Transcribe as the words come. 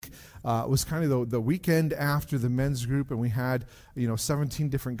it was kind of the weekend after the men's group, and we had 17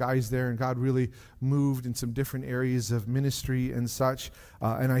 different guys there, and God really moved in some different areas of ministry and such.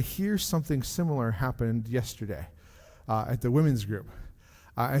 And I hear something similar happened yesterday at the women's group.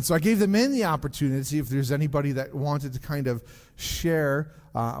 And so I gave the men the opportunity to see if there's anybody that wanted to kind of share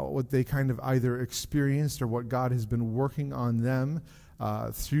what they kind of either experienced or what God has been working on them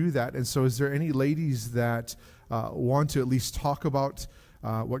through that. And so is there any ladies that want to at least talk about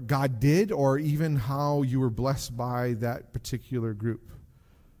what God did, or even how you were blessed by that particular group?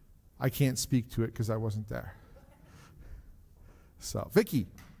 I can't speak to it because I wasn't there. So, Vicki.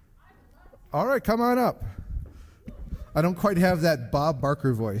 All right, come on up. I don't quite have that Bob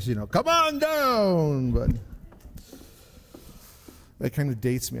Barker voice, come on down, but that kind of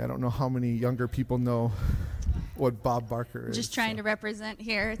dates me. I don't know how many younger people know what Bob Barker is. Just trying to represent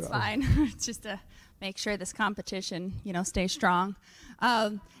here. It's fine. It's just to make sure this competition, stays strong.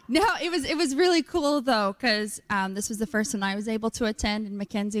 No, it was really cool, though, because this was the first one I was able to attend, and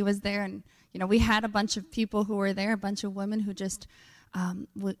Mackenzie was there, and, we had a bunch of people who were there, a bunch of women who just...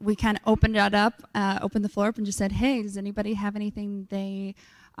 we kind of opened it up, opened the floor up, and just said, hey, does anybody have anything they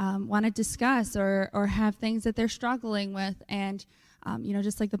want to discuss or have things that they're struggling with? And,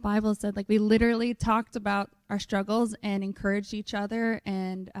 just like the Bible said, like we literally talked about our struggles and encouraged each other.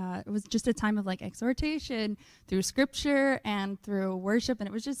 And it was just a time of like exhortation through scripture and through worship. And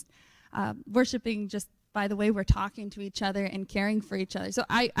it was just worshiping just by the way we're talking to each other and caring for each other. So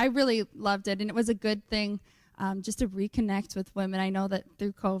I really loved it, and it was a good thing. Just to reconnect with women. I know that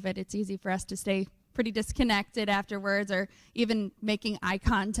through COVID, it's easy for us to stay pretty disconnected afterwards, or even making eye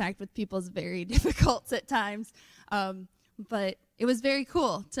contact with people is very difficult at times. But it was very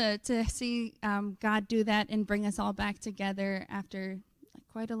cool to see God do that and bring us all back together after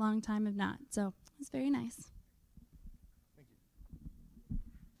quite a long time of not. So it was very nice. Thank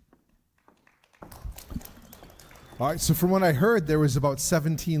you. All right, so from what I heard, there was about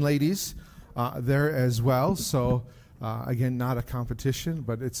 17 ladies there as well. So again, not a competition,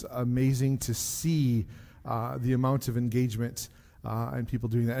 but it's amazing to see the amount of engagement and people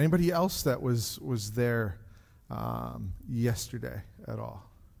doing that. Anybody else that was there yesterday at all?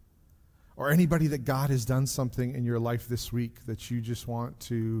 Or anybody that God has done something in your life this week that you just want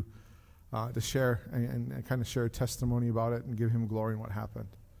to share and kind of share a testimony about it and give him glory in what happened?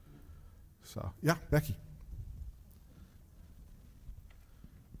 So, yeah, Becky.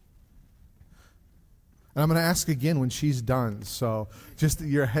 And I'm going to ask again when she's done. So just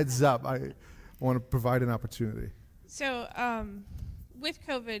your heads up, I want to provide an opportunity. So with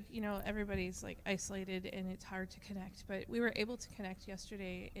COVID, everybody's like isolated and it's hard to connect. But we were able to connect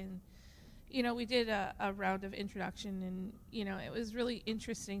yesterday, and, we did a round of introduction, and, it was really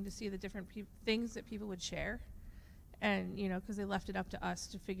interesting to see the different things that people would share. And, because they left it up to us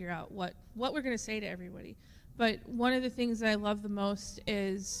to figure out what we're going to say to everybody. But one of the things that I love the most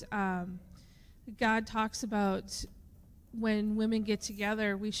is God talks about when women get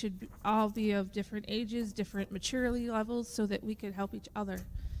together, we should all be of different ages, different maturity levels, so that we could help each other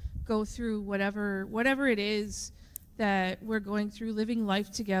go through whatever it is that we're going through, living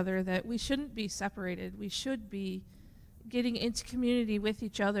life together, that we shouldn't be separated. We should be getting into community with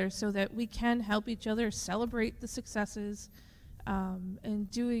each other so that we can help each other celebrate the successes, and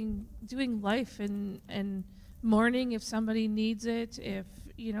doing life and mourning if somebody needs it, if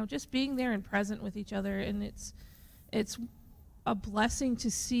just being there and present with each other. And it's a blessing to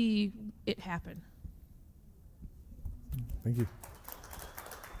see it happen. Thank you.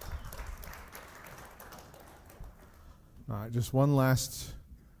 All right, just one last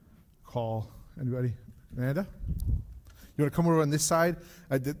call. Anybody? Amanda? You want to come over on this side?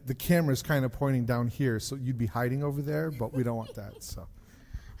 The camera's kind of pointing down here, so you'd be hiding over there, but we don't want that. So.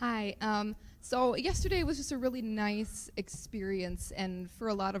 Hi. So yesterday was just a really nice experience, and for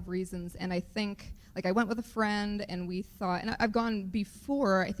a lot of reasons. And I think, I went with a friend, and we thought, and I've gone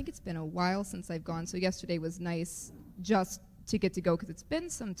before. I think it's been a while since I've gone, so yesterday was nice just to get to go because it's been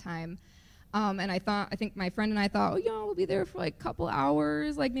some time. And I think my friend and I thought, we'll be there for a couple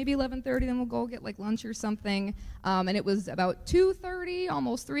hours, maybe 11:30, then we'll go get lunch or something. And it was about 2:30,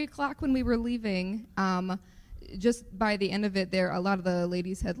 almost 3 o'clock when we were leaving. Just by the end of it, a lot of the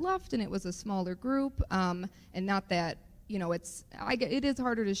ladies had left, and it was a smaller group. And not that, it is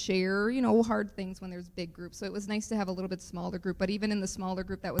harder to share, hard things when there's big groups. So it was nice to have a little bit smaller group. But even in the smaller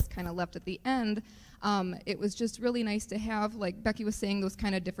group that was kind of left at the end, it was just really nice to have, like Becky was saying, those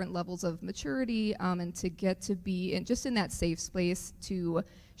kind of different levels of maturity, and to get to be just in that safe space to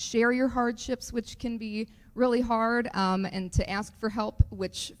share your hardships, which can be really hard, and to ask for help,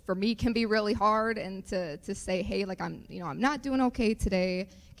 which for me can be really hard, and to say, hey, like I'm not doing okay today.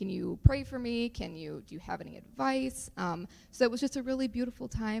 Can you pray for me? Do you have any advice? So it was just a really beautiful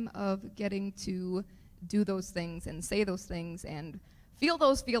time of getting to do those things and say those things and feel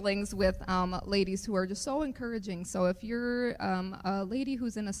those feelings with ladies who are just so encouraging. So if you're a lady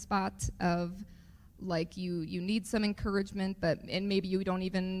who's in a spot of like you need some encouragement, and maybe you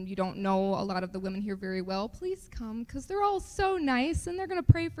don't know a lot of the women here very well, please come, because they're all so nice and they're going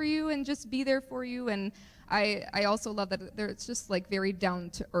to pray for you and just be there for you. And I also love that it's just like very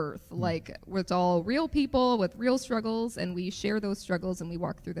down to earth, like we're all real people with real struggles, and we share those struggles and we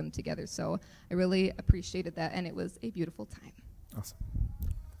walk through them together. So I really appreciated that, and it was a beautiful time. Awesome.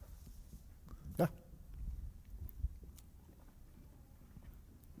 Yeah.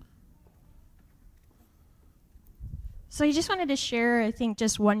 So I just wanted to share, I think,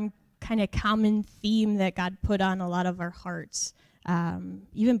 just one kind of common theme that God put on a lot of our hearts,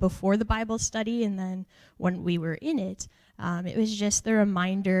 even before the Bible study and then when we were in it. It was just the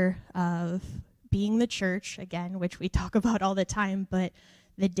reminder of being the church, again, which we talk about all the time, but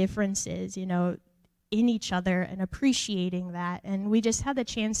the differences, in each other and appreciating that. And we just had the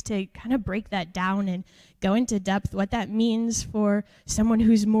chance to kind of break that down and go into depth what that means for someone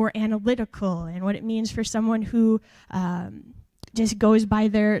who's more analytical and what it means for someone who just goes by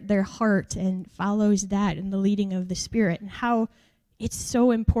their heart and follows that and the leading of the Spirit, and how it's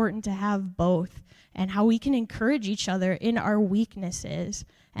so important to have both, and how we can encourage each other in our weaknesses,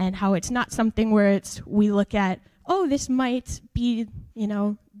 and how it's not something where we look at, oh, this might be,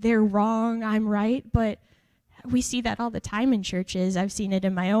 they're wrong, I'm right, but we see that all the time in churches. I've seen it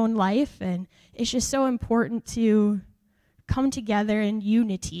in my own life, and it's just so important to come together in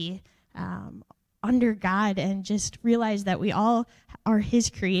unity under God and just realize that we all are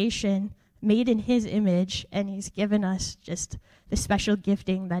His creation, made in His image, and He's given us just the special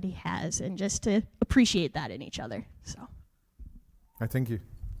gifting that He has, and just to appreciate that in each other. So, I thank you.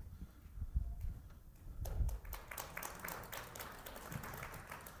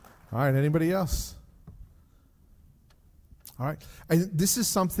 All right, anybody else? All right. This is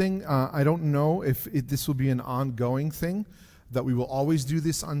something, I don't know if this will be an ongoing thing, that we will always do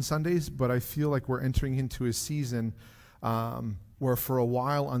this on Sundays, but I feel like we're entering into a season where for a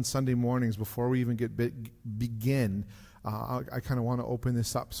while on Sunday mornings, before we even begin, I kind of want to open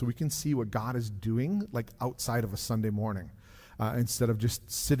this up so we can see what God is doing, like outside of a Sunday morning. Instead of just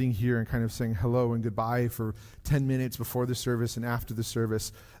sitting here and kind of saying hello and goodbye for 10 minutes before the service and after the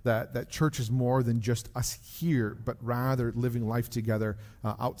service, that church is more than just us here, but rather living life together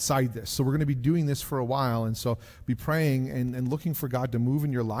outside this. So we're going to be doing this for a while, and so be praying and looking for God to move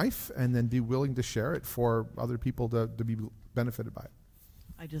in your life, and then be willing to share it for other people to be benefited by it.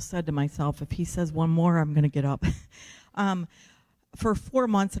 I just said to myself, if he says one more, I'm going to get up. For 4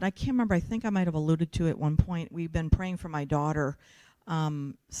 months, and I can't remember, I think I might have alluded to it at one point, we've been praying for my daughter.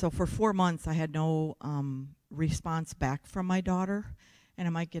 So for 4 months, I had no response back from my daughter. And I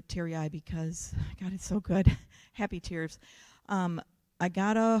might get teary-eyed because, God, it's so good. Happy tears. I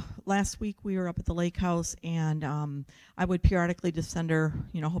got last week we were up at the lake house, and I would periodically just send her,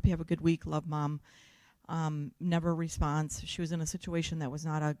 hope you have a good week, love, Mom. Never a response. She was in a situation that was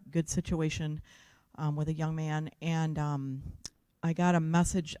not a good situation with a young man, and I got a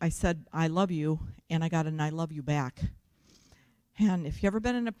message. I said, I love you, and I got an I love you back. And if you've ever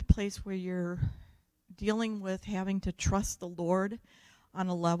been in a place where you're dealing with having to trust the Lord on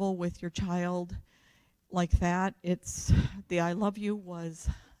a level with your child like that, it's the I love you was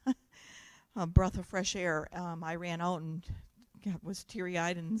a breath of fresh air. I ran out and was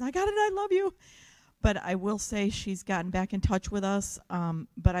teary-eyed, and I got an I love you. But I will say she's gotten back in touch with us.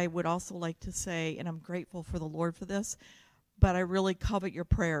 But I would also like to say, and I'm grateful for the Lord for this, but I really covet your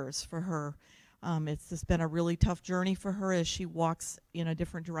prayers for her. It's just been a really tough journey for her as she walks in a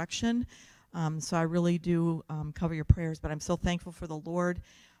different direction. So I really do cover your prayers, but I'm so thankful for the Lord.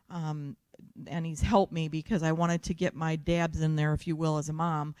 And He's helped me because I wanted to get my dabs in there, if you will, as a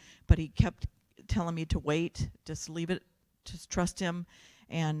mom, but He kept telling me to wait, just leave it, just trust Him.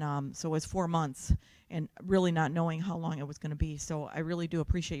 And so it was 4 months and really not knowing how long it was going to be. So I really do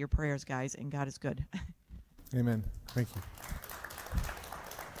appreciate your prayers, guys, and God is good. Amen. Thank you.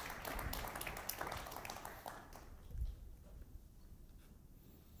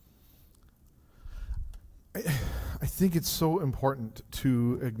 I think it's so important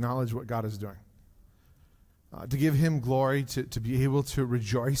to acknowledge what God is doing. To give Him glory, to be able to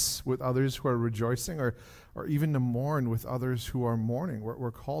rejoice with others who are rejoicing, or even to mourn with others who are mourning.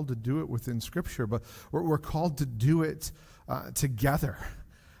 We're called to do it within Scripture, but we're called to do it together.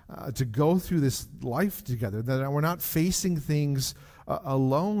 to go through this life together, that we're not facing things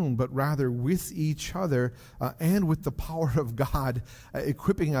alone, but rather with each other and with the power of God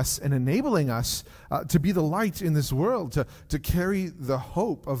equipping us and enabling us to be the light in this world, to carry the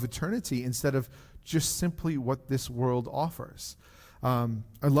hope of eternity instead of just simply what this world offers. I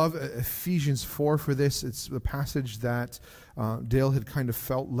love Ephesians 4 for this. It's the passage that Dale had kind of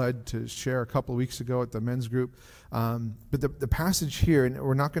felt led to share a couple of weeks ago at the men's group. But the passage here, and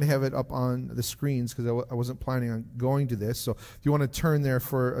we're not going to have it up on the screens because I wasn't planning on going to this. So if you want to turn there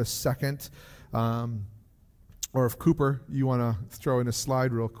for a second, or if Cooper, you want to throw in a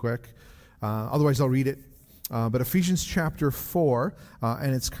slide real quick. Otherwise, I'll read it. But Ephesians chapter 4,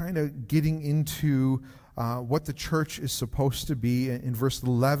 and it's kind of getting into what the church is supposed to be. In verse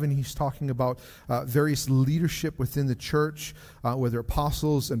 11, he's talking about various leadership within the church, whether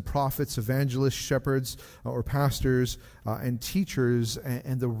apostles and prophets, evangelists, shepherds, or pastors and teachers,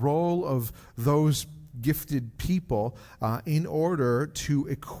 and the role of those gifted people in order to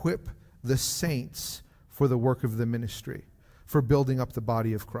equip the saints for the work of the ministry, for building up the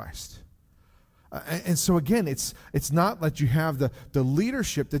body of Christ. And so again, it's not that you have the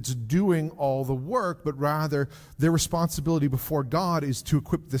leadership that's doing all the work, but rather their responsibility before God is to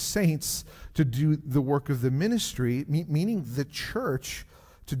equip the saints to do the work of the ministry, meaning the church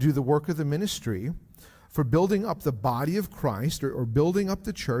to do the work of the ministry for building up the body of Christ, or building up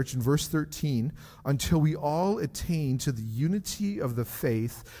the church, in verse 13, until we all attain to the unity of the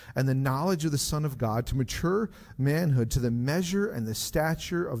faith and the knowledge of the Son of God, to mature manhood, to the measure and the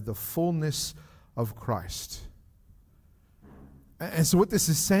stature of the fullness of Christ. And so what this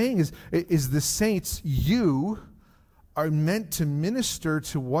is saying is the saints, you are meant to minister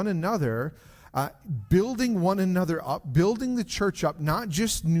to one another, building one another up, building the church up, not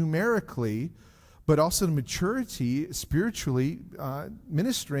just numerically, but also to maturity, spiritually,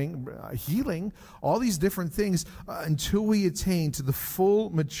 ministering, healing, all these different things, until we attain to the full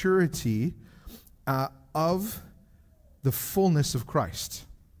maturity of the fullness of Christ.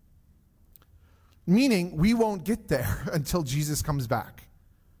 Meaning, we won't get there until Jesus comes back.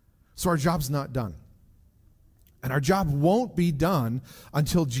 So our job's not done. And our job won't be done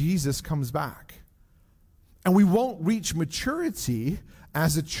until Jesus comes back. And we won't reach maturity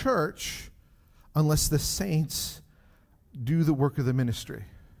as a church unless the saints do the work of the ministry.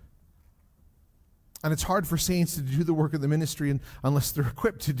 And it's hard for saints to do the work of the ministry unless they're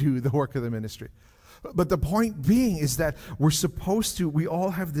equipped to do the work of the ministry. But the point being is that we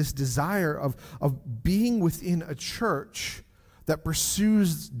all have this desire of being within a church that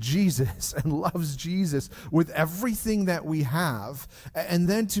pursues Jesus and loves Jesus with everything that we have, and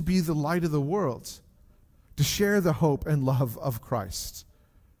then to be the light of the world, to share the hope and love of Christ,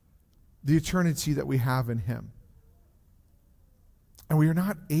 the eternity that we have in Him. And we are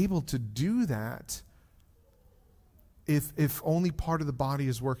not able to do that if only part of the body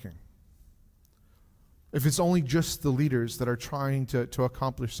is working. If it's only just the leaders that are trying to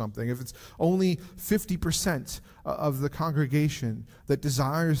accomplish something, if it's only 50% of the congregation that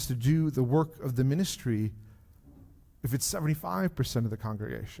desires to do the work of the ministry, if it's 75% of the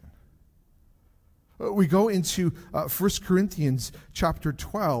congregation. We go into 1 Corinthians chapter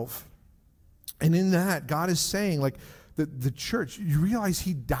 12, and in that, God is saying, like, the church, you realize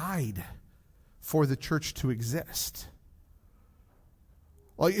He died for the church to exist.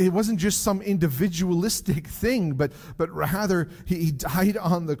 Like, it wasn't just some individualistic thing, but rather He died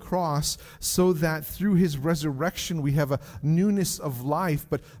on the cross so that through His resurrection we have a newness of life,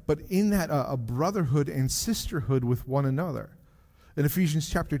 but in that a brotherhood and sisterhood with one another. In Ephesians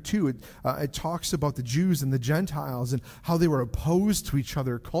chapter 2, it talks about the Jews and the Gentiles and how they were opposed to each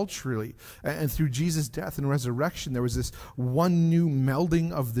other culturally. And through Jesus' death and resurrection, there was this one new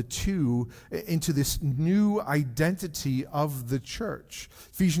melding of the two into this new identity of the church.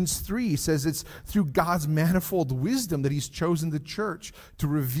 Ephesians 3 says it's through God's manifold wisdom that He's chosen the church to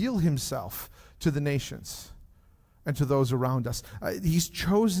reveal Himself to the nations and to those around us. He's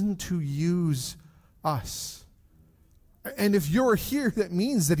chosen to use us. And if you're here, that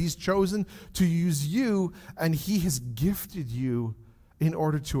means that He's chosen to use you, and He has gifted you in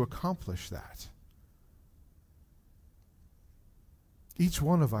order to accomplish that. Each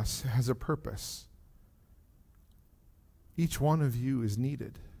one of us has a purpose. Each one of you is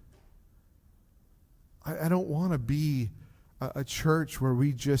needed. I don't want to be a church where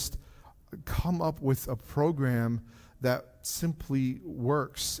we just come up with a program that simply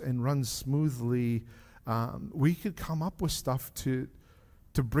works and runs smoothly. We could come up with stuff to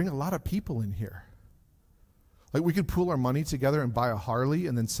bring a lot of people in here. Like, we could pool our money together and buy a Harley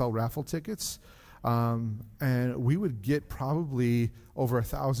and then sell raffle tickets. and we would get probably over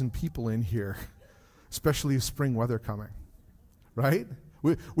 1,000 people in here, especially with spring weather coming, right?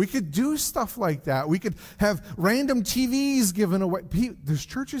 We could do stuff like that. We could have random TVs given away. There's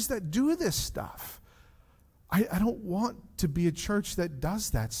churches that do this stuff. I don't want to be a church that does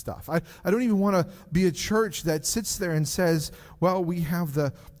that stuff. I don't even want to be a church that sits there and says, well, we have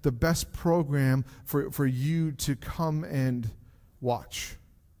the best program for you to come and watch,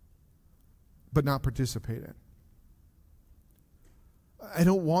 but not participate in. I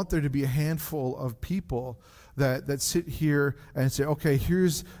don't want there to be a handful of people that sit here and say, okay,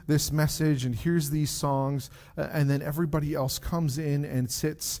 here's this message and here's these songs, and then everybody else comes in and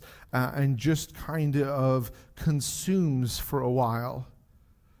sits and just kind of consumes for a while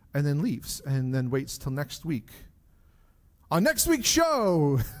and then leaves and then waits till next week. On next week's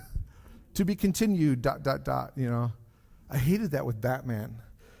show, to be continued, ... I hated that with Batman.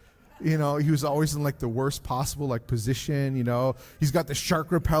 He was always in like the worst possible like position. He's got the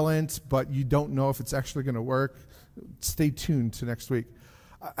shark repellent, but you don't know if it's actually going to work. Stay tuned to next week.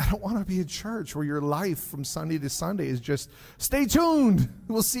 I don't want to be a church where your life from Sunday to Sunday is just stay tuned.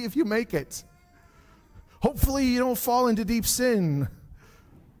 We'll see if you make it. Hopefully you don't fall into deep sin.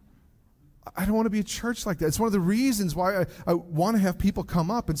 I don't want to be a church like that. It's one of the reasons why I want to have people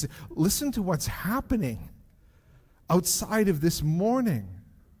come up and say, listen to what's happening outside of this morning.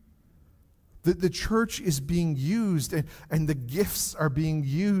 The church is being used, and the gifts are being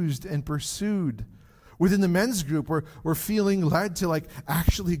used and pursued. Within the men's group, we're feeling led to like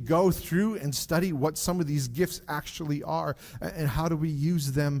actually go through and study what some of these gifts actually are and how do we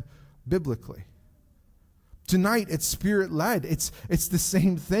use them biblically. Tonight, it's Spirit-led. It's the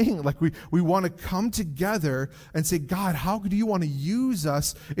same thing. Like we want to come together and say, God, how do you want to use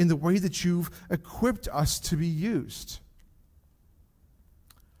us in the way that you've equipped us to be used?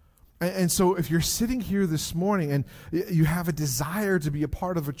 And so if you're sitting here this morning and you have a desire to be a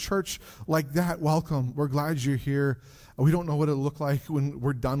part of a church like that, welcome. We're glad you're here. We don't know what it'll look like when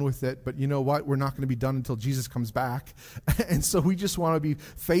we're done with it, but you know what? We're not going to be done until Jesus comes back. And so we just want to be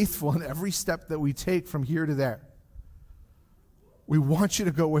faithful in every step that we take from here to there. We want you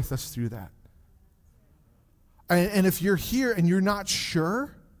to go with us through that. And if you're here and you're not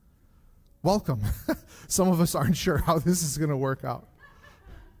sure, welcome. Some of us aren't sure how this is going to work out.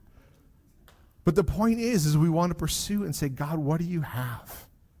 But the point is we want to pursue and say, God, what do you have?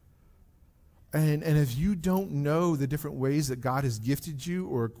 And if you don't know the different ways that God has gifted you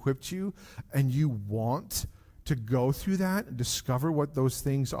or equipped you, and you want to go through that and discover what those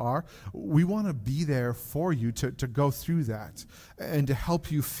things are, we want to be there for you to go through that and to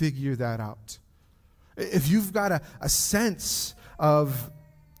help you figure that out. If you've got a sense of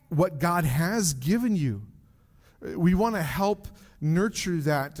what God has given you, we want to help nurture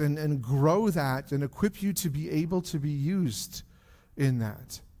that and grow that and equip you to be able to be used in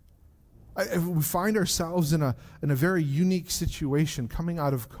that. We find ourselves in a very unique situation coming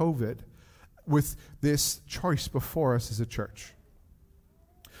out of COVID with this choice before us as a church.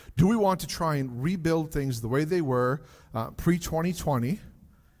 Do we want to try and rebuild things the way they were pre-2020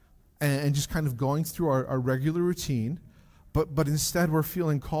 and just kind of going through our regular routine? But instead, we're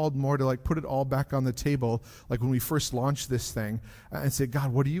feeling called more to like put it all back on the table, like when we first launched this thing, and say,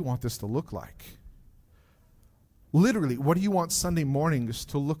 God, what do you want this to look like? Literally, what do you want Sunday mornings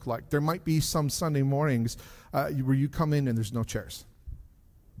to look like? There might be some Sunday mornings where you come in and there's no chairs.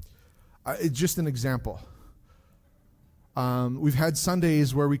 It's just an example. We've had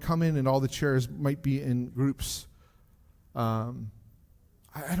Sundays where we come in and all the chairs might be in groups. I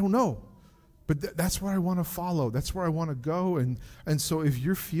don't know. But that's where I want to follow. That's where I want to go. And so if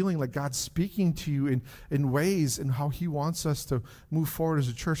you're feeling like God's speaking to you in ways and how he wants us to move forward as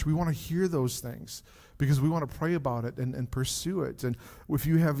a church, we want to hear those things because we want to pray about it and pursue it. And if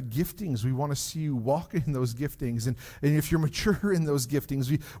you have giftings, we want to see you walk in those giftings. And if you're mature in those giftings,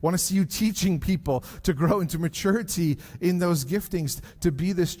 we want to see you teaching people to grow into maturity in those giftings, to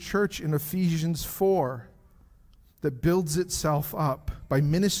be this church in Ephesians 4 that builds itself up by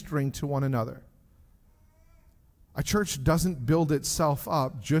ministering to one another. A church doesn't build itself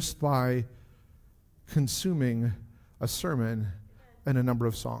up just by consuming a sermon and a number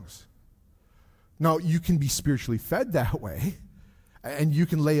of songs. Now, you can be spiritually fed that way, and you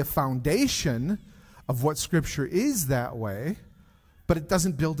can lay a foundation of what Scripture is that way, but it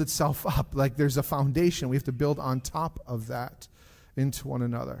doesn't build itself up. Like there's a foundation. We have to build on top of that into one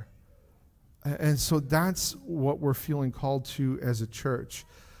another. And so that's what we're feeling called to as a church.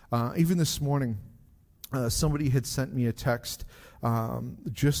 Even this morning, somebody had sent me a text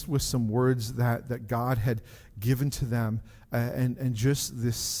just with some words that God had given to them and just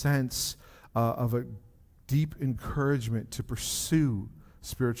this sense of a deep encouragement to pursue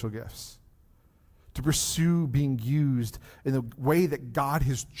spiritual gifts, to pursue being used in the way that God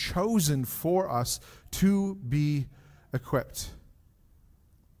has chosen for us to be equipped.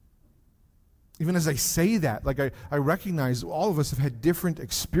 Even as I say that, like I recognize all of us have had different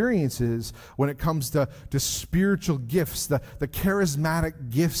experiences when it comes to spiritual gifts, the charismatic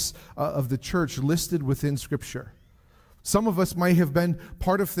gifts of the church listed within Scripture. Some of us might have been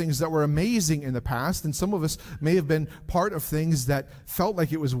part of things that were amazing in the past, and some of us may have been part of things that felt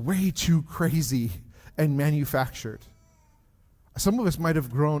like it was way too crazy and manufactured. Some of us might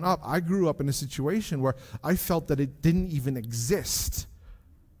have grown up. I grew up in a situation where I felt that it didn't even exist.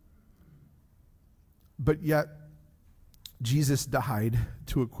 But yet, Jesus died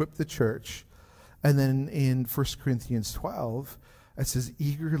to equip the church. And then in 1 Corinthians 12, it says,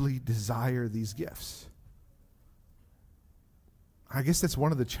 eagerly desire these gifts. I guess that's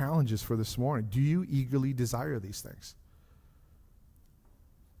one of the challenges for this morning. Do you eagerly desire these things?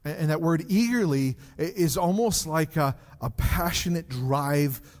 And that word eagerly is almost like a passionate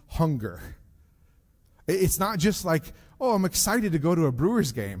drive hunger. It's not just like, oh, I'm excited to go to a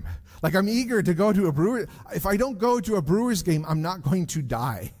Brewers game. Like I'm eager to go to a Brewers. If I don't go to a Brewers game, I'm not going to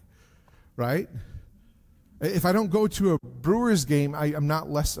die, right? If I don't go to a Brewers game, I'm not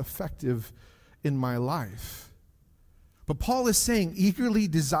less effective in my life. But Paul is saying, eagerly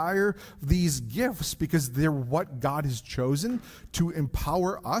desire these gifts because they're what God has chosen to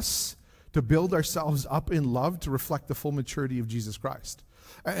empower us to build ourselves up in love to reflect the full maturity of Jesus Christ.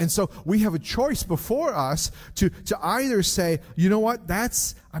 And so we have a choice before us to either say, you know what,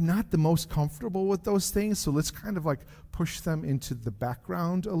 I'm not the most comfortable with those things, so let's kind of like push them into the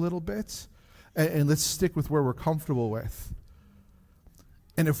background a little bit, and let's stick with where we're comfortable with.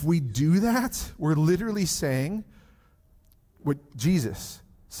 And if we do that, we're literally saying what Jesus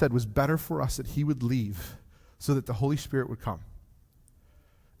said was better for us that he would leave so that the Holy Spirit would come.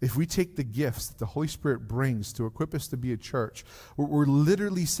 If we take the gifts that the Holy Spirit brings to equip us to be a church, we're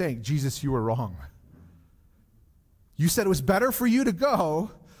literally saying, Jesus, you were wrong. You said it was better for you to go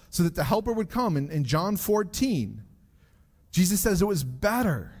so that the helper would come. In John 14, Jesus says it was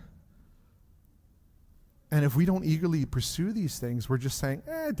better. And if we don't eagerly pursue these things, we're just saying,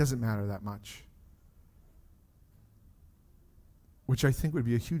 it doesn't matter that much. Which I think would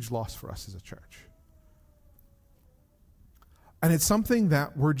be a huge loss for us as a church. And it's something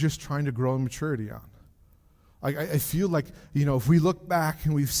that we're just trying to grow in maturity on. I feel like, if we look back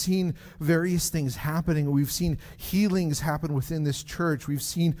and we've seen various things happening, we've seen healings happen within this church, we've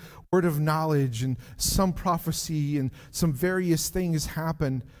seen word of knowledge and some prophecy and some various things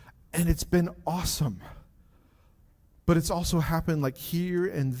happen, and it's been awesome. But it's also happened like here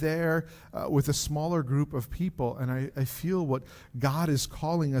and there with a smaller group of people. And I feel what God is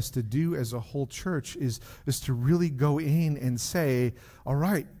calling us to do as a whole church is to really go in and say, all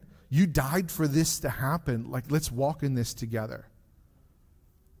right, you died for this to happen. Like, let's walk in this together.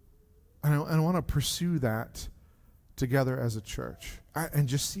 And I want to pursue that together as a church and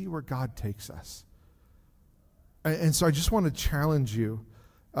just see where God takes us. And so I just want to challenge you.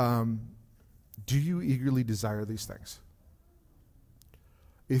 Do you eagerly desire these things?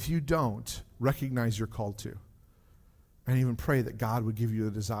 If you don't, recognize you're called to. And even pray that God would give you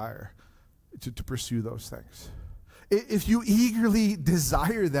the desire to pursue those things. If you eagerly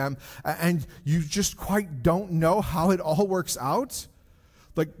desire them and you just quite don't know how it all works out,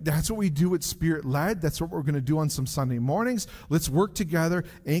 like that's what we do at Spirit-Led. That's what we're going to do on some Sunday mornings. Let's work together,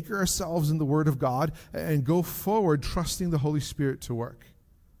 anchor ourselves in the Word of God, and go forward trusting the Holy Spirit to work.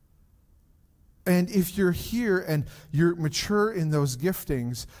 And if you're here and you're mature in those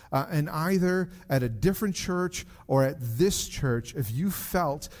giftings, and either at a different church or at this church, if you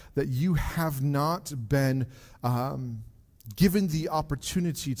felt that you have not been given the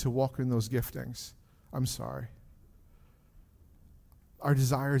opportunity to walk in those giftings, I'm sorry. Our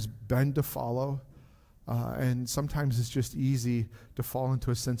desire has been to follow, and sometimes it's just easy to fall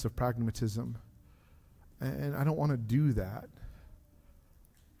into a sense of pragmatism. And I don't want to do that.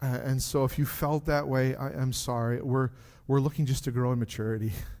 And so if you felt that way, I'm sorry. We're looking just to grow in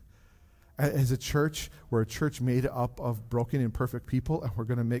maturity. As a church, we're a church made up of broken, imperfect people, and we're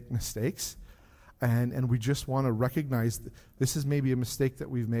going to make mistakes. And we just want to recognize that this is maybe a mistake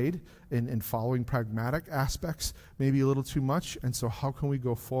that we've made in following pragmatic aspects, maybe a little too much. And so how can we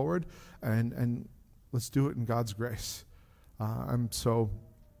go forward? And let's do it in God's grace. I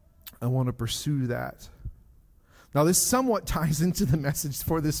want to pursue that. Now, this somewhat ties into the message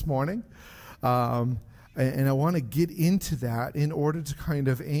for this morning, and I want to get into that in order to kind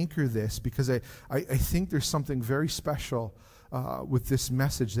of anchor this, because I think there's something very special with this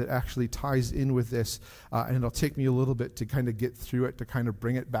message that actually ties in with this, and it'll take me a little bit to kind of get through it, to kind of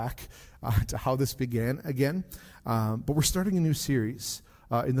bring it back to how this began again. But we're starting a new series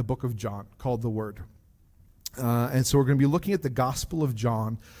in the book of John called The Word. And so we're going to be looking at the Gospel of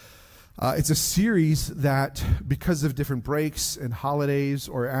John. It's a series that, because of different breaks and holidays,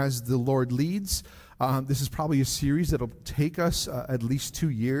 or as the Lord leads, this is probably a series that'll take us at least 2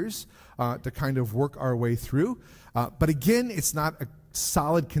 years to kind of work our way through. But again, it's not a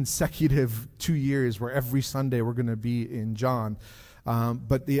solid consecutive 2 years where every Sunday we're going to be in John.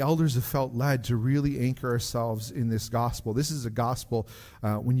 But the elders have felt led to really anchor ourselves in this gospel. This is a gospel,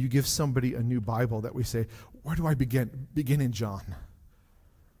 when you give somebody a new Bible, that we say, where do I begin? Begin in John.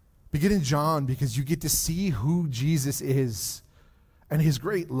 Begin in John, because you get to see who Jesus is and his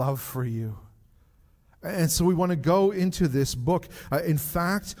great love for you. And so we want to go into this book. In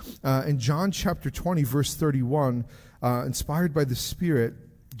fact, in John chapter 20, verse 31, inspired by the Spirit,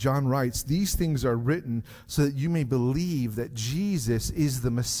 John writes, "These things are written so that you may believe that Jesus is the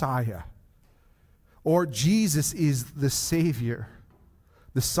Messiah," or Jesus is the Savior,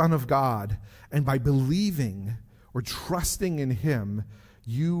 the Son of God, and by believing or trusting in him,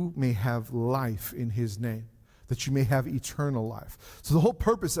 you may have life in his name, that you may have eternal life. So the whole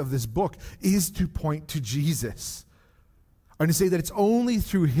purpose of this book is to point to Jesus, and to say that it's only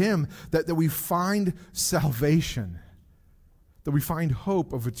through him that we find salvation, that we find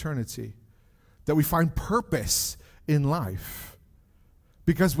hope of eternity, that we find purpose in life.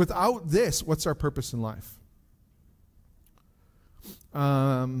 Because without this, what's our purpose in life?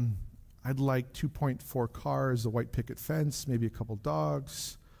 I'd like 2.4 cars, a white picket fence, maybe a couple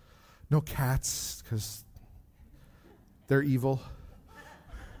dogs. No cats, because they're evil.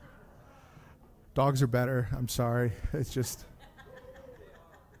 Dogs are better. I'm sorry. It's just...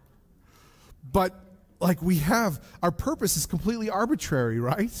 But like, we have, our purpose is completely arbitrary,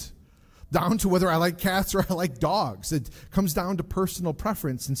 right? Down to whether I like cats or I like dogs. It comes down to personal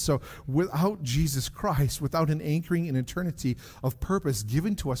preference. And so without Jesus Christ, without an anchoring in eternity of purpose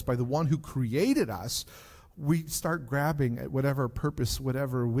given to us by the one who created us, we start grabbing at whatever purpose,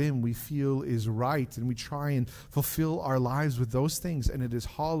 whatever whim we feel is right, and we try and fulfill our lives with those things, and it is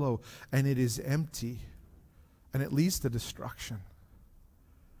hollow and it is empty, and it leads to destruction.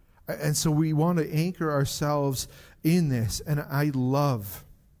 And so we want to anchor ourselves in this. And I love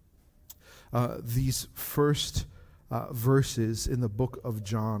these first verses in the book of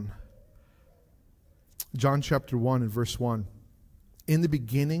John. John chapter 1 and verse 1. "In the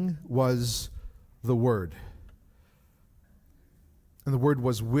beginning was the Word, and the Word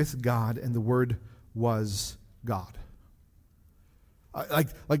was with God, and the Word was God."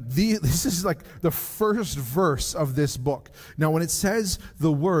 This is like the first verse of this book. Now, when it says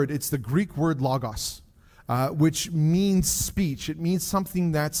the word, it's the Greek word logos, which means speech. It means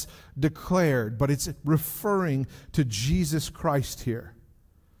something that's declared, but it's referring to Jesus Christ here.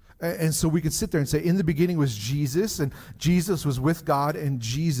 And so we could sit there and say, in the beginning was Jesus, and Jesus was with God, and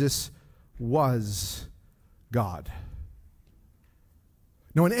Jesus was God.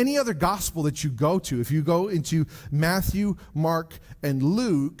 Now, in any other gospel that you go to, if you go into Matthew, Mark, and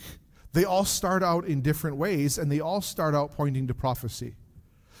Luke, they all start out in different ways, and they all start out pointing to prophecy.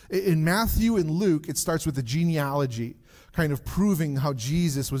 In Matthew and Luke, it starts with the genealogy, kind of proving how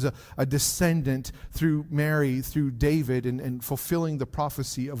Jesus was a descendant through Mary, through David, and fulfilling the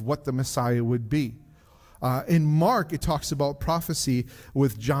prophecy of what the Messiah would be. In Mark, it talks about prophecy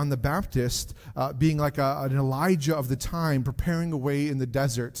with John the Baptist being like an Elijah of the time, preparing a way in the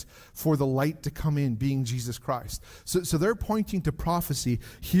desert for the light to come in, being Jesus Christ. So they're pointing to prophecy.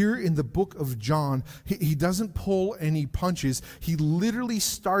 Here in the book of John, he doesn't pull any punches. He literally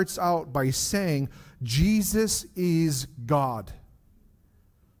starts out by saying, Jesus is God.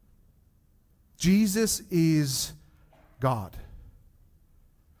 Jesus is God.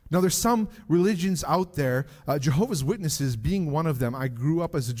 Now, there's some religions out there, Jehovah's Witnesses being one of them. I grew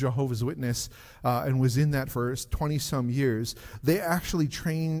up as a Jehovah's Witness and was in that for 20-some years. They actually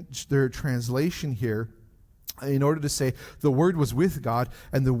changed their translation here in order to say the Word was with God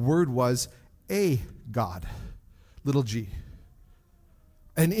and the Word was a God, little g.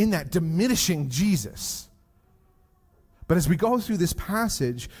 And in that, diminishing Jesus. But as we go through this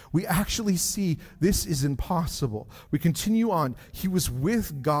passage, we actually see this is impossible. We continue on. He was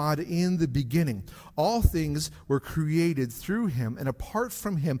with God in the beginning. All things were created through him, and apart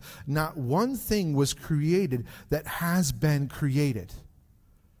from him, not one thing was created that has been created.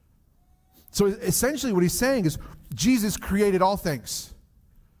 So essentially what he's saying is Jesus created all things.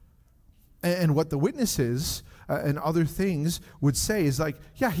 And what the witnesses and other things would say is like,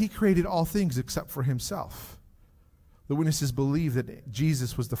 yeah, he created all things except for himself. The witnesses believe that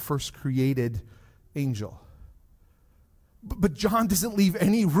Jesus was the first created angel. But John doesn't leave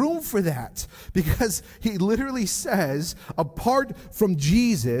any room for that, because he literally says, apart from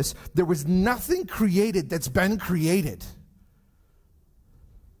Jesus, there was nothing created that's been created.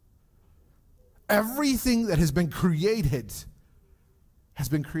 Everything that has been created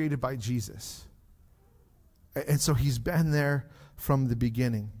by Jesus. And so he's been there from the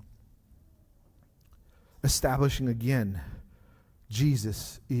beginning, establishing again,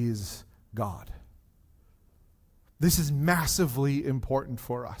 Jesus is God. This is massively important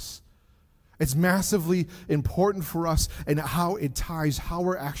for us. It's massively important for us and how it ties how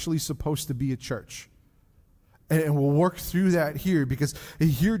we're actually supposed to be a church. And we'll work through that here, because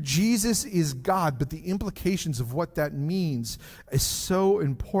here Jesus is God, but the implications of what that means is so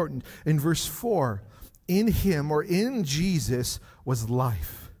important. In verse 4, in him, or in Jesus, was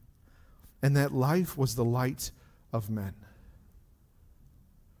life, and that life was the light of men.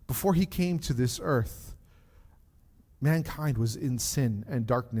 Before he came to this earth, mankind was in sin and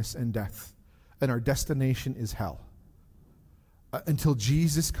darkness and death, and our destination is hell. Until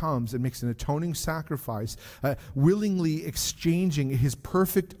Jesus comes and makes an atoning sacrifice, willingly exchanging his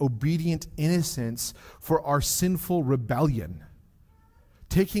perfect, obedient innocence for our sinful rebellion,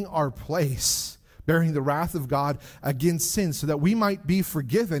 taking our place, bearing the wrath of God against sin, so that we might be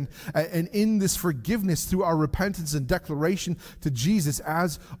forgiven. And in this forgiveness, through our repentance and declaration to Jesus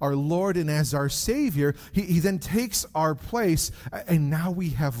as our Lord and as our Savior, he then takes our place, and now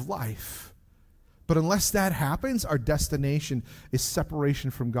we have life. But unless that happens, our destination is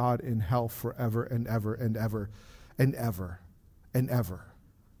separation from God in hell forever and ever and ever and ever and ever.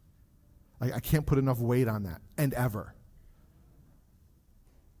 I can't put enough weight on that. And ever.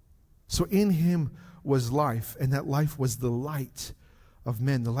 So in him was life, and that life was the light of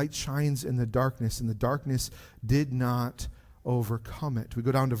men. The light shines in the darkness, and the darkness did not overcome it. We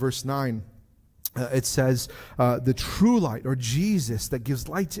go down to verse 9. It says, the true light, or Jesus, that gives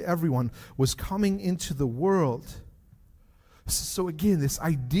light to everyone, was coming into the world. So again, this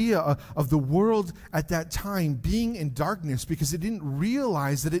idea of the world at that time being in darkness because it didn't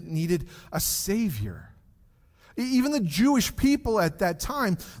realize that it needed a Savior. Even the Jewish people at that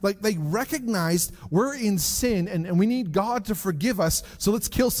time, they recognized we're in sin and we need God to forgive us, so let's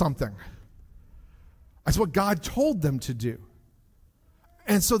kill something. That's what God told them to do.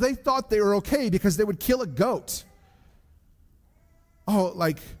 And so they thought they were okay because they would kill a goat. Oh,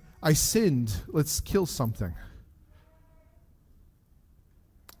 I sinned, let's kill something.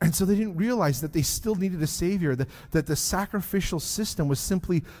 And so they didn't realize that they still needed a Savior, that the sacrificial system was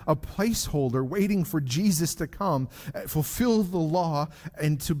simply a placeholder waiting for Jesus to come, fulfill the law,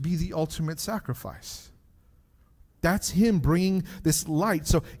 and to be the ultimate sacrifice. That's him bringing this light.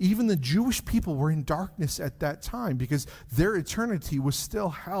 So even the Jewish people were in darkness at that time because their eternity was still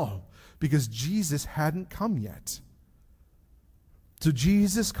hell because Jesus hadn't come yet. So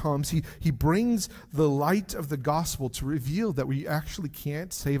Jesus comes, he brings the light of the gospel to reveal that we actually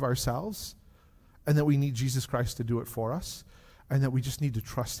can't save ourselves, and that we need Jesus Christ to do it for us, and that we just need to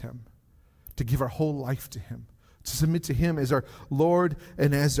trust him, to give our whole life to him, to submit to him as our Lord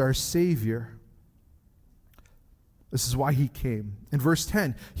and as our Savior. This is why he came. In verse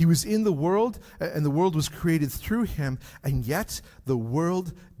 10, he was in the world, and the world was created through him, and yet the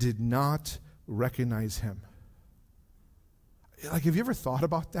world did not recognize him. Have you ever thought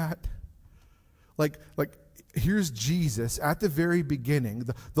about that? Here's Jesus at the very beginning,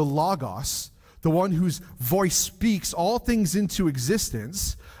 the Logos, the one whose voice speaks all things into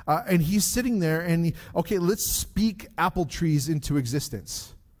existence, and he's sitting there and, let's speak apple trees into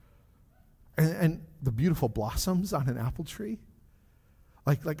existence. And the beautiful blossoms on an apple tree.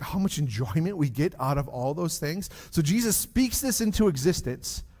 Like how much enjoyment we get out of all those things. So Jesus speaks this into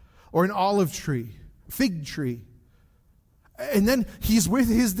existence. Or an olive tree, fig tree. And then he's with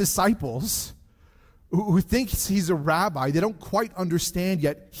his disciples who thinks he's a rabbi. They don't quite understand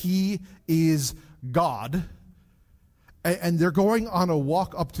yet he is God. And they're going on a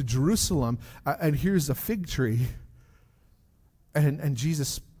walk up to Jerusalem, and here's a fig tree. And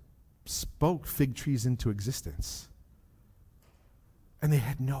Jesus spoke fig trees into existence. And they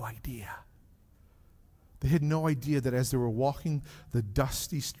had no idea. They had no idea that as they were walking the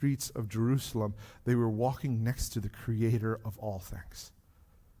dusty streets of Jerusalem, they were walking next to the Creator of all things.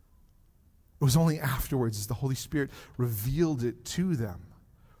 It was only afterwards, as the Holy Spirit revealed it to them,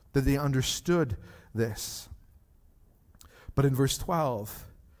 that they understood this. But in verse 12,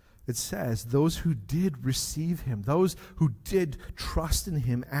 it says, those who did receive him, those who did trust in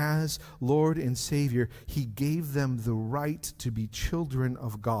him as Lord and Savior, he gave them the right to be children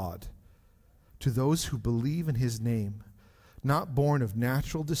of God, to those who believe in his name, not born of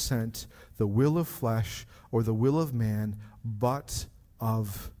natural descent, the will of flesh, or the will of man, but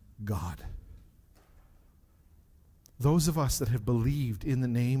of God. Those of us that have believed in the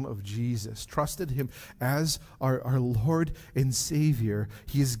name of Jesus, trusted him as our Lord and Savior,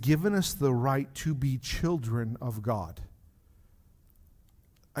 he has given us the right to be children of God.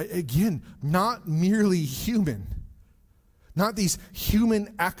 Again, not merely human. Not these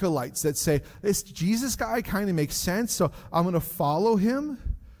human acolytes that say, this Jesus guy kind of makes sense, so I'm going to follow him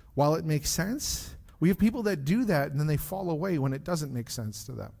while it makes sense. We have people that do that, and then they fall away when it doesn't make sense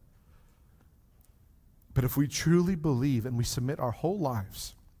to them. But if we truly believe and we submit our whole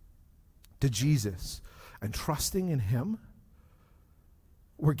lives to Jesus and trusting in him,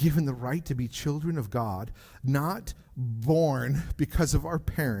 we're given the right to be children of God, not born because of our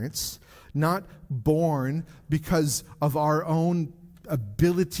parents, not born because of our own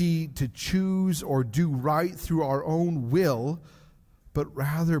ability to choose or do right through our own will, but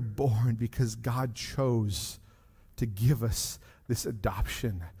rather born because God chose to give us this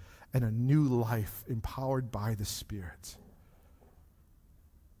adoption and a new life empowered by the Spirit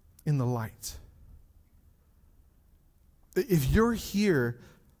in the light. If you're here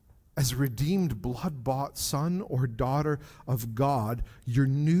as a redeemed, blood-bought son or daughter of God, your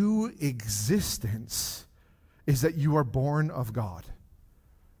new existence is that you are born of God.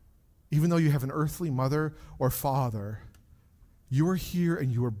 Even though you have an earthly mother or father, you are here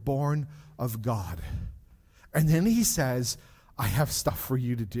and you are born of God. And then he says, I have stuff for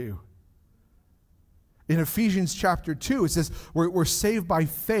you to do. In Ephesians chapter 2, it says we're saved by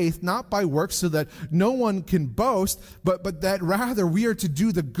faith, not by works, so that no one can boast, but that rather we are to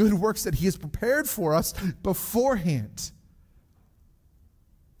do the good works that he has prepared for us beforehand.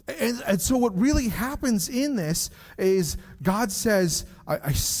 And so what really happens in this is God says,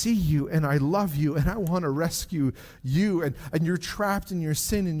 I see you and I love you and I want to rescue you. And you're trapped in your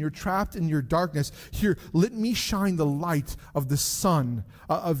sin and you're trapped in your darkness. Here, let me shine the light of the Son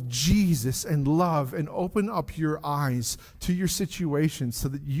of Jesus and love and open up your eyes to your situation so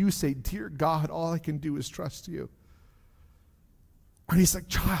that you say, dear God, all I can do is trust you. And he's like,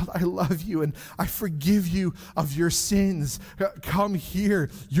 child, I love you and I forgive you of your sins. Come here.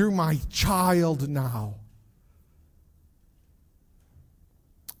 You're my child now.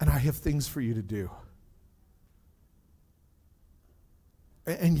 And I have things for you to do.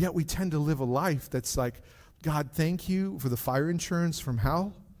 And yet we tend to live a life that's like, God, thank you for the fire insurance from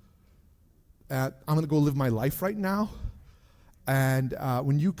hell. I'm going to go live my life right now. And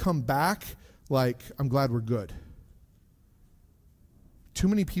when you come back, like, I'm glad we're good. Too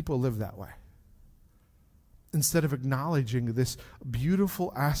many people live that way. Instead of acknowledging this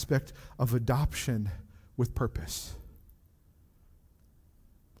beautiful aspect of adoption with purpose.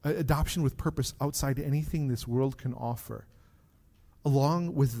 Adoption with purpose outside anything this world can offer.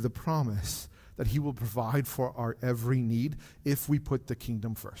 Along with the promise that he will provide for our every need if we put the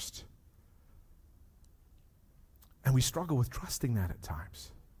kingdom first. And we struggle with trusting that at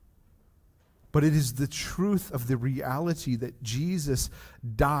times. But it is the truth of the reality that Jesus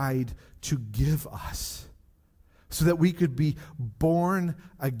died to give us so that we could be born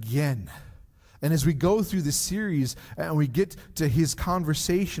again. And as we go through this series and we get to his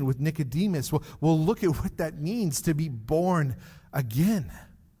conversation with Nicodemus, we'll look at what that means to be born again.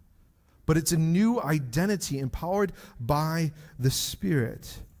 But it's a new identity empowered by the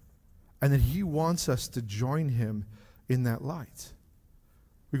Spirit, and that he wants us to join him in that light.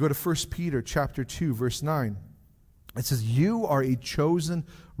 We go to 1 Peter chapter 2, verse 9. It says, you are a chosen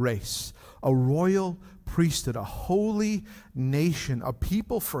race, a royal priesthood, a holy nation, a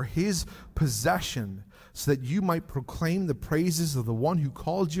people for his possession, so that you might proclaim the praises of the one who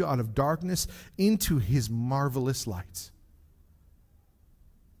called you out of darkness into his marvelous light.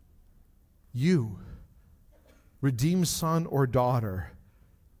 You, redeemed son or daughter,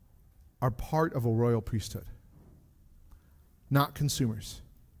 are part of a royal priesthood, not consumers.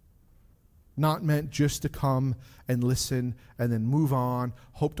 Not meant just to come and listen and then move on,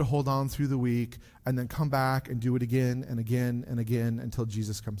 hope to hold on through the week, and then come back and do it again and again and again until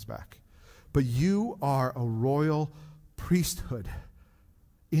Jesus comes back. But you are a royal priesthood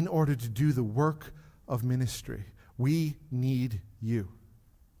in order to do the work of ministry. We need you.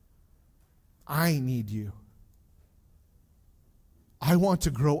 I need you. I want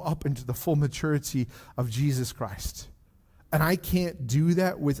to grow up into the full maturity of Jesus Christ. And I can't do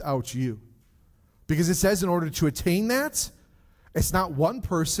that without you. Because it says in order to attain that, it's not one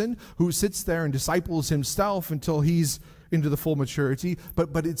person who sits there and disciples himself until he's, into the full maturity,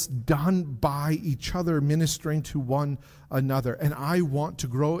 but it's done by each other ministering to one another. And I want to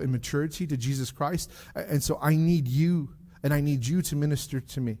grow in maturity to Jesus Christ, and so I need you, and I need you to minister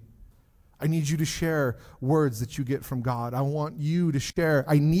to me. I need you to share words that you get from God. I want you to share,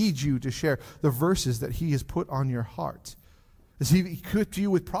 I need you to share the verses that he has put on your heart. As he equipped you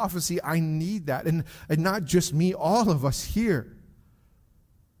with prophecy, I need that. And not just me, all of us here.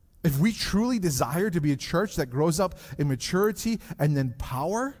 If we truly desire to be a church that grows up in maturity and then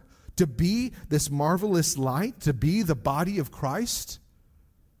power, to be this marvelous light, to be the body of Christ,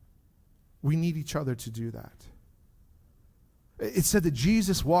 we need each other to do that. It said that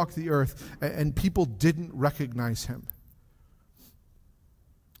Jesus walked the earth and people didn't recognize him.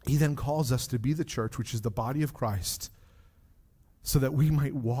 He then calls us to be the church, which is the body of Christ, so that we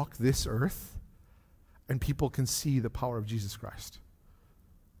might walk this earth and people can see the power of Jesus Christ.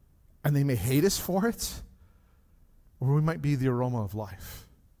 And they may hate us for it, or we might be the aroma of life.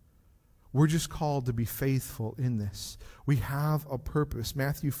 We're just called to be faithful in this. We have a purpose.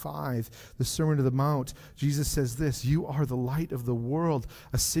 Matthew 5, the Sermon on the Mount, Jesus says this, "You are the light of the world.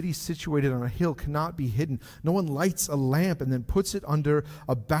 A city situated on a hill cannot be hidden. No one lights a lamp and then puts it under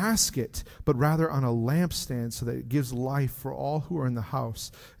a basket, but rather on a lampstand so that it gives life for all who are in the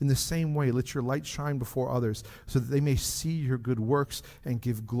house. In the same way, let your light shine before others so that they may see your good works and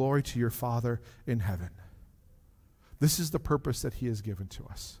give glory to your Father in heaven." This is the purpose that he has given to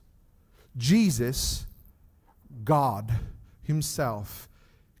us. Jesus, God himself,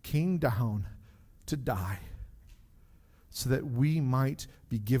 came down to die so that we might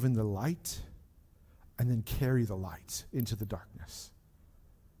be given the light and then carry the light into the darkness.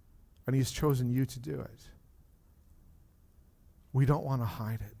 And he has chosen you to do it. We don't want to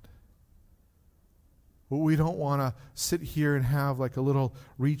hide it. We don't want to sit here and have like a little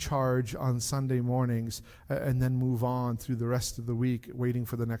recharge on Sunday mornings and then move on through the rest of the week waiting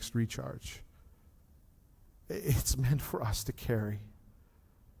for the next recharge. It's meant for us to carry,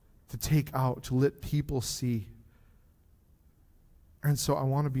 to take out, to let people see. And so I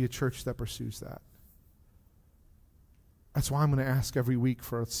want to be a church that pursues that. That's why I'm going to ask every week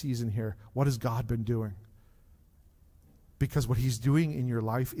for a season here, what has God been doing? Because what he's doing in your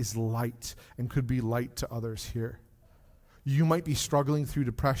life is light and could be light to others here. You might be struggling through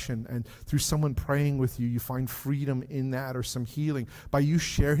depression, and through someone praying with you, you find freedom in that or some healing. By you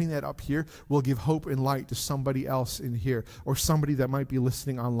sharing that up here will give hope and light to somebody else in here, or somebody that might be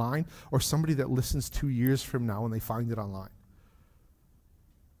listening online, or somebody that listens 2 years from now when they find it online.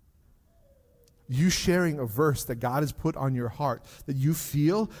 You sharing a verse that God has put on your heart that you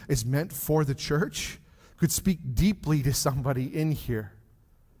feel is meant for the church could speak deeply to somebody in here.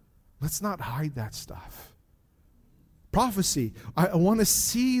 Let's not hide that stuff. Prophecy, I want to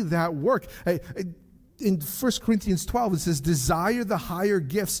see that work. In 1 Corinthians 12, it says, desire the higher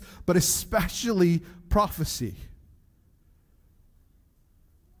gifts, but especially prophecy.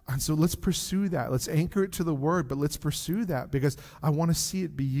 And so let's pursue that. Let's anchor it to the Word, but let's pursue that because I want to see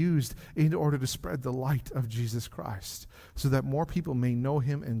it be used in order to spread the light of Jesus Christ so that more people may know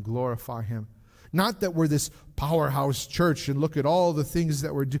him and glorify him. Not that we're this powerhouse church and look at all the things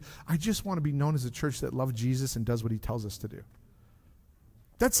that we're doing. I just want to be known as a church that loves Jesus and does what he tells us to do.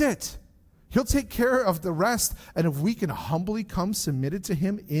 That's it. He'll take care of the rest. And if we can humbly come submitted to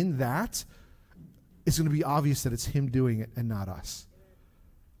him in that, it's going to be obvious that it's him doing it and not us.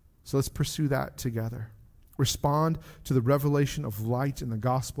 So let's pursue that together. Respond to the revelation of light in the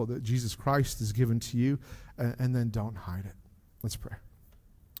gospel that Jesus Christ has given to you, and then don't hide it. Let's pray.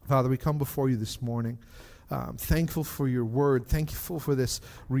 Father, we come before you this morning, thankful for your word, thankful for this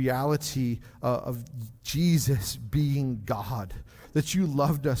reality of Jesus being God, that you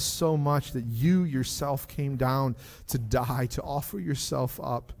loved us so much that you yourself came down to die, to offer yourself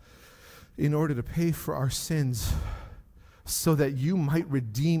up in order to pay for our sins so that you might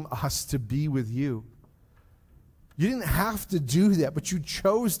redeem us to be with you. You didn't have to do that, but you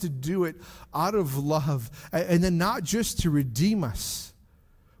chose to do it out of love, and then not just to redeem us,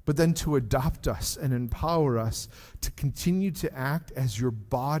 but then to adopt us and empower us to continue to act as your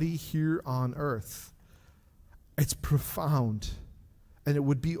body here on earth. It's profound, and it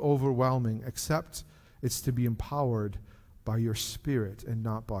would be overwhelming, except it's to be empowered by your Spirit and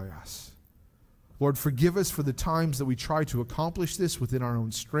not by us. Lord, forgive us for the times that we try to accomplish this within our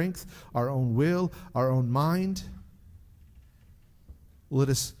own strength, our own will, our own mind. Let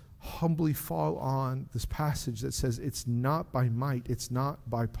us humbly fall on this passage that says it's not by might, it's not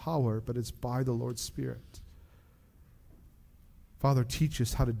by power, but it's by the Lord's Spirit. Father, teach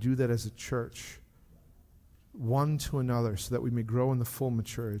us how to do that as a church, one to another, so that we may grow in the full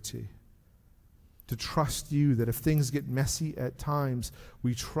maturity to trust you, that if things get messy at times,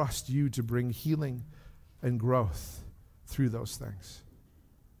 we trust you to bring healing and growth through those things.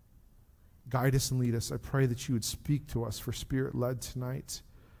 Guide us and lead us. I pray that you would speak to us for Spirit-led tonight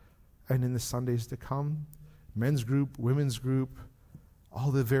and in the Sundays to come. Men's group, women's group,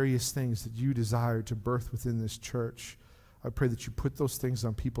 all the various things that you desire to birth within this church. I pray that you put those things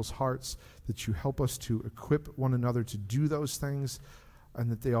on people's hearts, that you help us to equip one another to do those things, and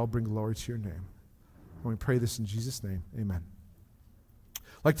that they all bring glory to your name. And we pray this in Jesus' name. Amen.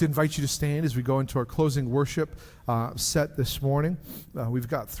 I'd like to invite you to stand as we go into our closing worship set this morning. We've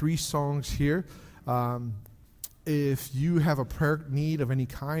got 3 songs here. If you have a prayer need of any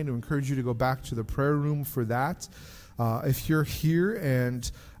kind, I encourage you to go back to the prayer room for that. If you're here and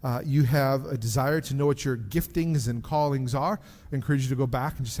you have a desire to know what your giftings and callings are, I encourage you to go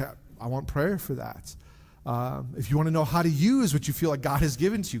back and just say, I want prayer for that. If you want to know how to use what you feel like God has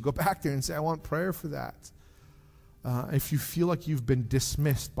given to you, go back there and say, I want prayer for that. If you feel like you've been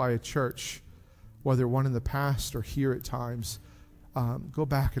dismissed by a church, whether one in the past or here at times, go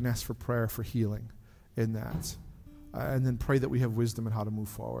back and ask for prayer for healing in that. And then pray that we have wisdom in how to move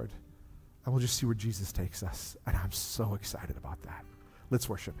forward. And we'll just see where Jesus takes us. And I'm so excited about that. Let's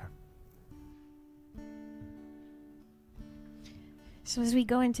worship him. So as we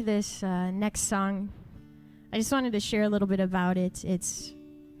go into this next song, I just wanted to share a little bit about it. It's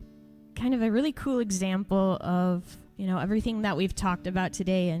kind of a really cool example of, everything that we've talked about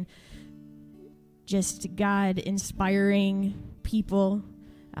today, and just God inspiring people.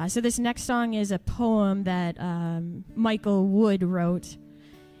 So this next song is a poem that Michael Wood wrote.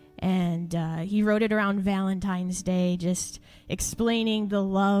 And he wrote it around Valentine's Day, just explaining the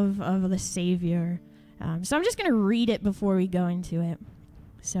love of the Savior. So I'm just going to read it before we go into it.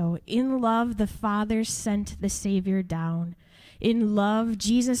 So, in love, the Father sent the Savior down. In love,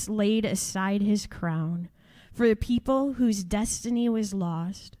 Jesus laid aside his crown for the people whose destiny was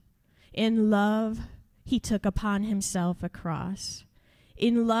lost. In love, he took upon himself a cross.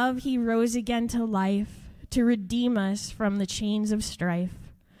 In love, he rose again to life to redeem us from the chains of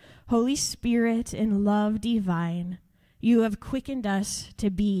strife. Holy Spirit, in love divine, you have quickened us to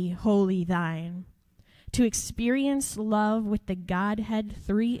be wholly thine, to experience love with the Godhead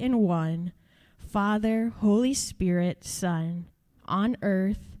 3 in 1, Father, Holy Spirit, Son, on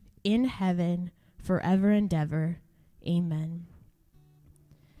earth, in heaven, forever and ever. Amen.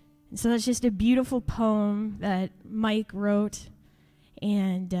 And so that's just a beautiful poem that Mike wrote.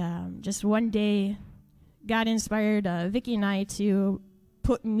 And just one day, God inspired Vicki and I to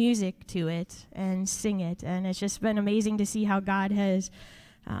put music to it and sing it, and it's just been amazing to see how God has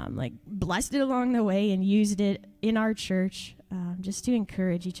blessed it along the way and used it in our church just to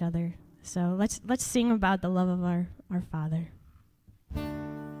encourage each other. So let's sing about the love of our Father.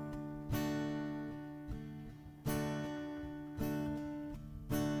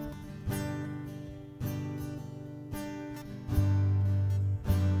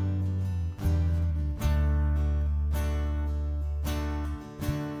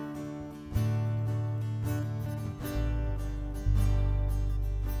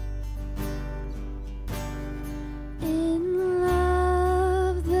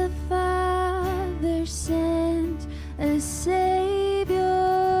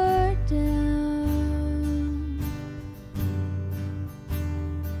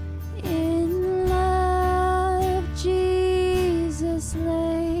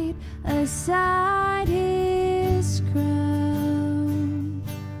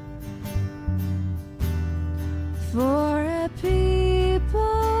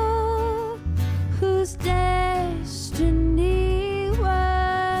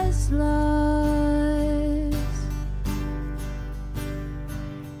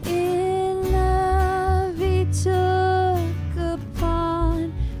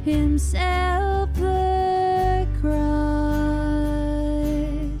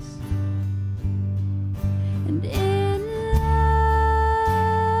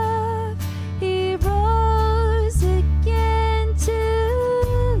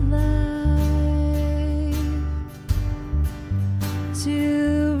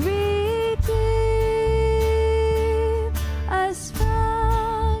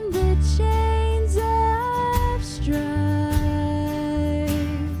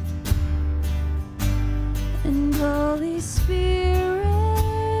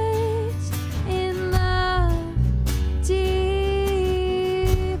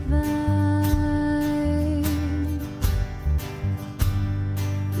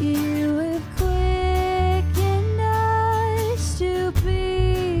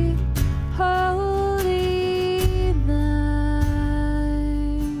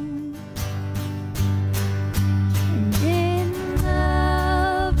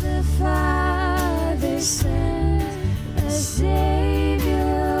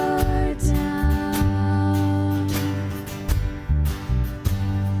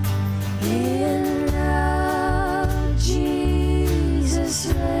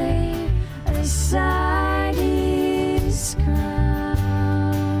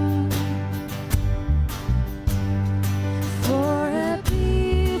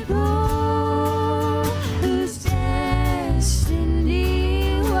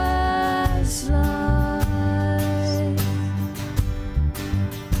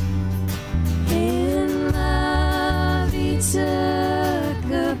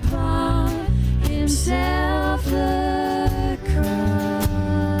 himself the cross.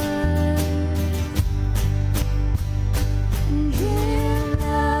 And in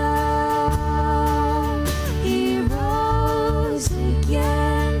love he rose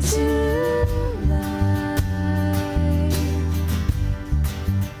again to life,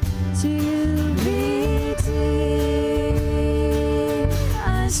 to redeem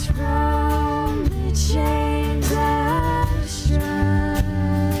us from the chains of strife.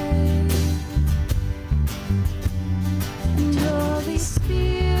 And Holy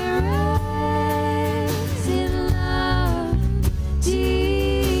Spirit in love divine,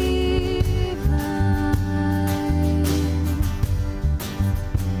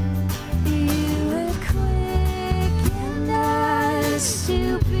 you have quickened us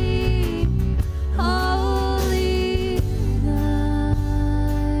to be holy thine,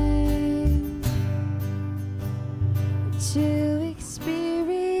 to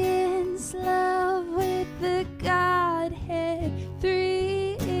experience love with the Godhead,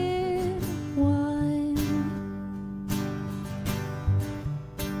 3 in 1.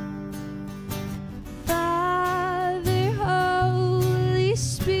 Father, Holy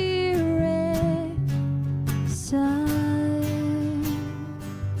Spirit, Son,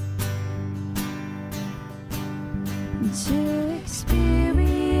 to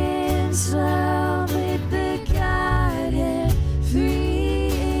experience love with the Godhead, 3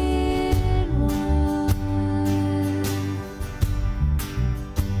 in 1.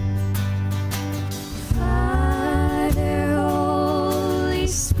 Father, Holy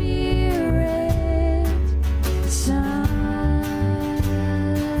Spirit, Son,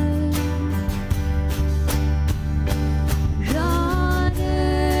 on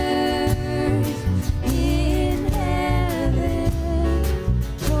earth, in heaven,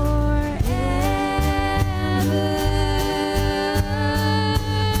 forever.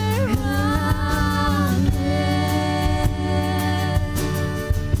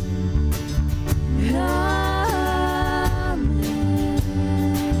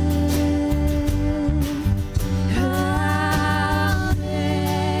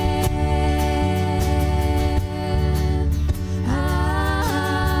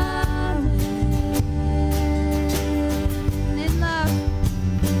 In love.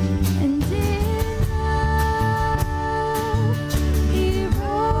 And in love he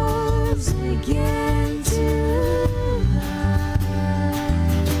rose again to life,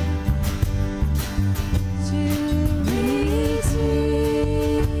 to redeem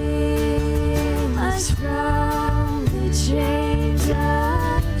us from the chains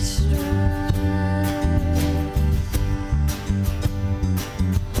of strife.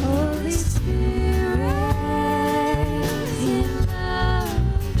 Holy Spirit in love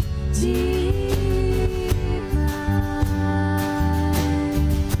divine,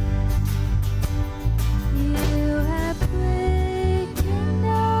 you have quickened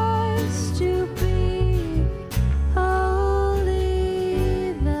us to be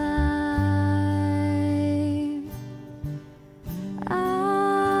holy thine.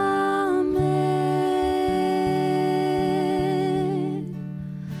 Amen.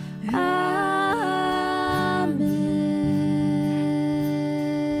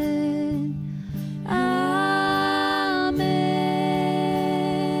 Amen.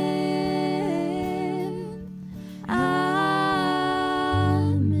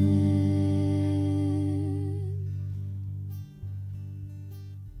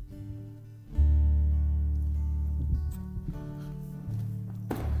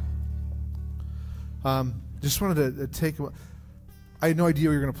 Amen. Just wanted to take. I had no idea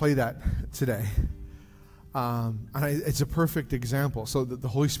we were going to play that today, it's a perfect example. So the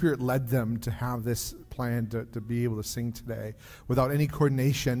Holy Spirit led them to have this plan to be able to sing today without any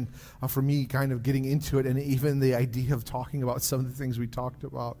coordination for me kind of getting into it, and even the idea of talking about some of the things we talked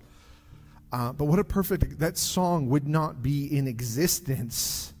about. But what a perfect, that song would not be in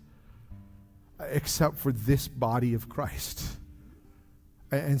existence except for this body of Christ.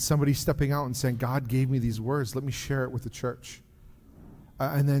 And somebody stepping out and saying, God gave me these words, let me share it with the church.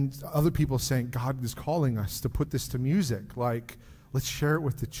 And then other people saying, God is calling us to put this to music, like, let's share it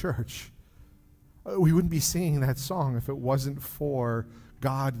with the church. We wouldn't be singing that song if it wasn't for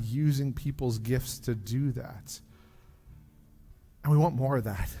God using people's gifts to do that. And we want more of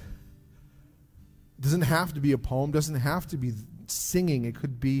that. It doesn't have to be a poem, doesn't have to be singing. It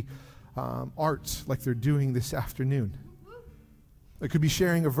could be art like they're doing this afternoon. It could be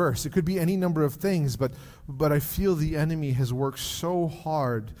sharing a verse. It could be any number of things, but I feel the enemy has worked so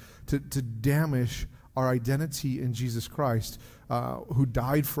hard to damage our identity in Jesus Christ, who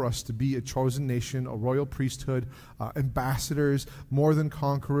died for us to be a chosen nation, a royal priesthood, ambassadors, more than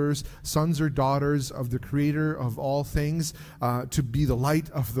conquerors, sons or daughters of the Creator of all things, to be the light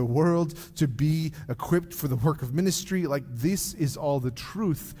of the world, to be equipped for the work of ministry. Like, this is all the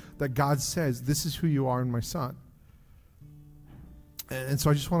truth that God says, this is who you are in my Son. And so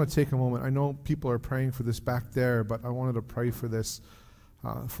I just want to take a moment. I know people are praying for this back there, but I wanted to pray for this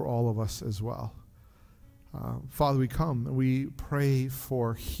for all of us as well. Father, we come and we pray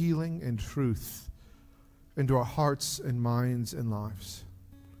for healing and truth into our hearts and minds and lives.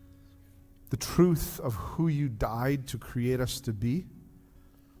 The truth of who you died to create us to be,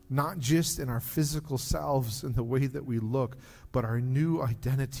 not just in our physical selves and the way that we look, but our new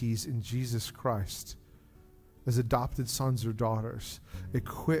identities in Jesus Christ as adopted sons or daughters,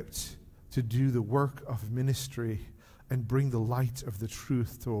 equipped to do the work of ministry and bring the light of the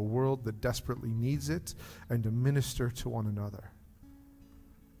truth to a world that desperately needs it, and to minister to one another.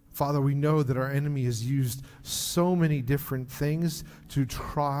 Father, we know that our enemy has used so many different things to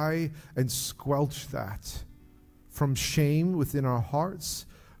try and squelch that, from shame within our hearts,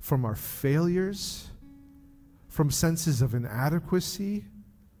 from our failures, from senses of inadequacy,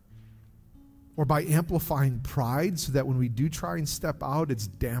 or by amplifying pride so that when we do try and step out, it's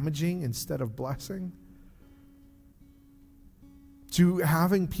damaging instead of blessing. To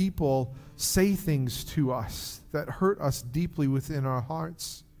having people say things to us that hurt us deeply within our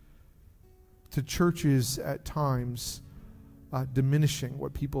hearts. To churches at times diminishing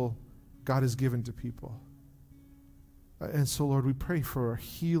what God has given to people. And so, Lord, we pray for a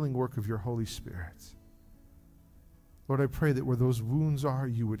healing work of your Holy Spirit. Lord, I pray that where those wounds are,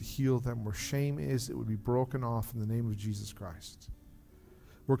 you would heal them. Where shame is, it would be broken off in the name of Jesus Christ.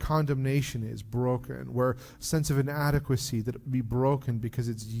 Where condemnation is broken, where sense of inadequacy, that it be broken, because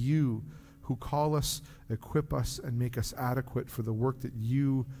it's you who call us, equip us, and make us adequate for the work that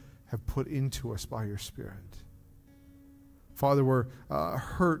you have put into us by your Spirit. Father, where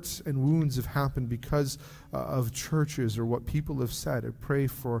hurts and wounds have happened because of churches or what people have said, I pray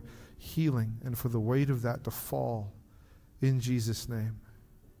for healing and for the weight of that to fall in Jesus' name.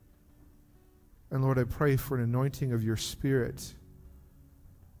 And Lord, I pray for an anointing of your Spirit,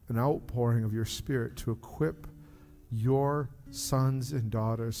 an outpouring of your Spirit to equip your sons and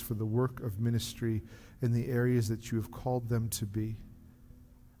daughters for the work of ministry in the areas that you have called them to be,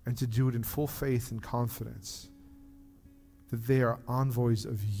 and to do it in full faith and confidence that they are envoys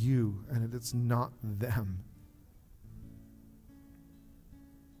of you and that it's not them.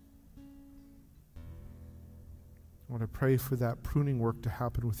 I want to pray for that pruning work to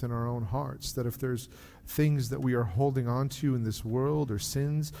happen within our own hearts, that if there's things that we are holding on to in this world, or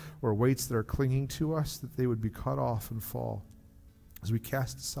sins or weights that are clinging to us, that they would be cut off and fall as we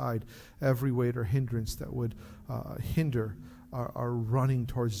cast aside every weight or hindrance that would hinder our running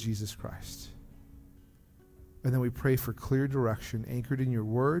towards Jesus Christ. And then we pray for clear direction anchored in your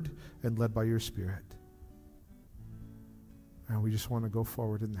word and led by your Spirit. And we just want to go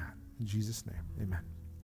forward in that. In Jesus' name, amen.